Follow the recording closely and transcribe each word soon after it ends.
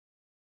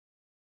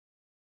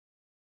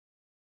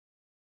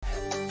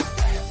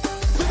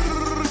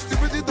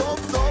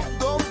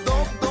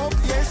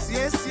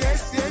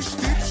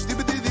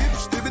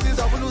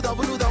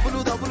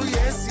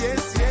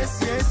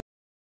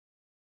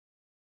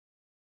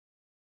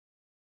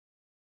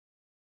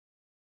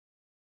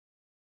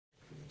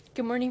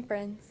Good morning,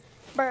 friends.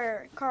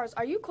 Brr, Cars,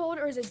 are you cold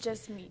or is it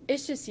just me?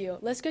 It's just you.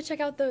 Let's go check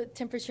out the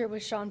temperature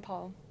with Sean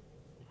Paul.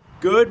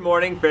 Good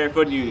morning,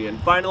 Fairfield Union.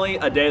 Finally,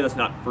 a day that's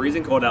not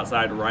freezing cold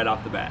outside right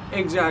off the bat.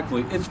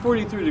 Exactly. It's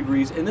 43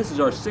 degrees, and this is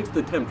our 6th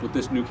attempt with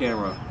this new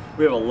camera.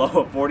 We have a low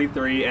of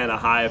 43 and a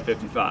high of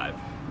 55.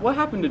 What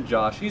happened to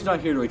Josh? He's not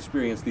here to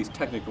experience these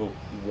technical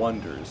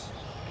wonders.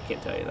 I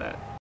can't tell you that.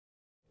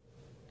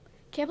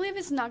 Can't believe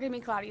it's not going to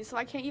be cloudy, so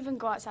I can't even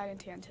go outside and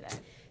tan today.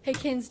 Hey,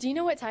 Kins, do you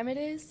know what time it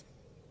is?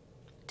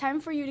 Time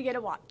for you to get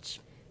a watch.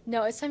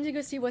 No, it's time to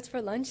go see what's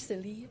for lunch,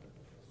 silly.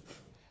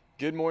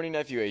 Good morning,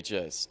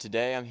 FUHS.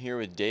 Today I'm here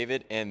with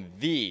David and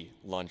the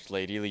lunch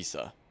lady,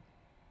 Lisa.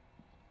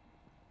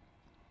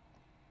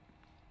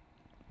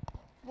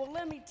 Well,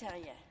 let me tell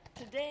you,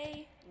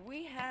 today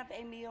we have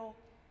a meal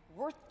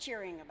worth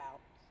cheering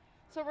about.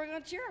 So we're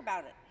going to cheer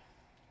about it.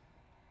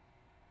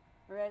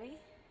 Ready?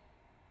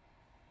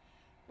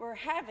 We're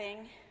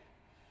having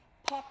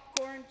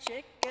popcorn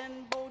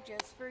chicken bowl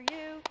just for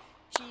you.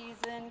 Cheese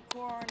and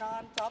corn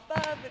on top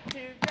of it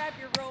too. Grab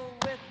your roll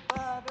with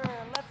butter.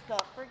 Let's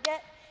not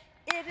forget,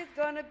 it is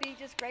going to be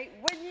just great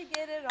when you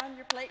get it on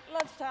your plate.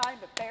 Lunchtime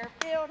at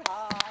Fairfield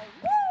High.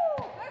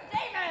 Woo! Good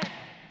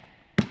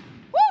David!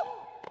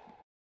 Woo!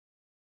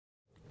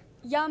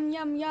 Yum,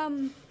 yum,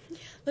 yum.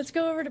 Let's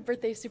go over to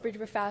birthday super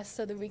duper fast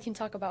so that we can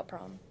talk about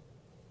prom.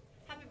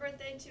 Happy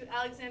birthday to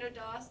Alexander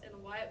Doss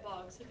and Wyatt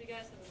Boggs. Hope you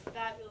guys have a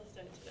fabulous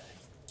day today.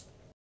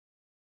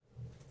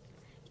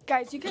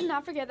 Guys, you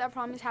cannot forget that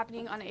prom is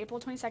happening on April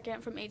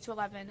 22nd from 8 to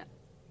 11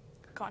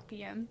 o'clock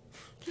p.m.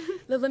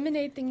 The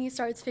lemonade thingy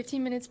starts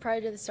 15 minutes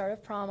prior to the start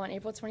of prom on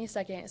April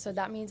 22nd, so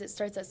that means it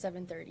starts at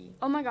 7:30.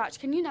 Oh my gosh,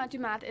 can you not do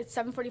math? It's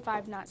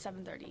 7:45, not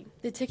 7:30.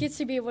 The tickets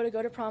to be able to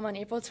go to prom on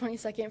April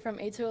 22nd from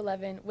 8 to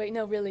 11, wait,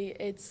 no, really,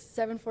 it's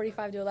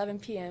 7:45 to 11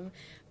 p.m.,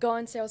 go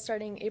on sale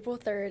starting April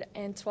 3rd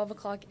and 12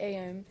 o'clock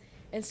a.m.,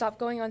 and stop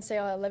going on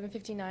sale at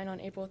 11:59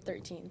 on April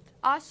 13th.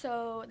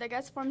 Also, the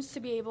guest forms to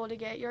be able to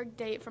get your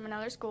date from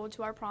another school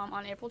to our prom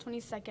on April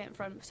 22nd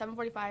from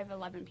 7:45 to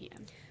 11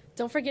 p.m.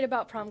 Don't forget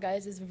about prom,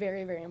 guys. It's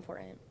very, very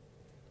important.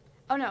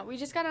 Oh no, we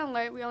just got an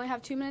alert. We only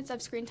have 2 minutes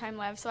of screen time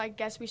left, so I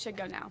guess we should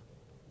go now.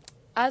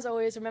 As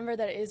always, remember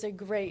that it is a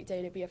great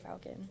day to be a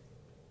Falcon.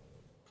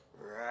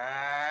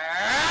 Right.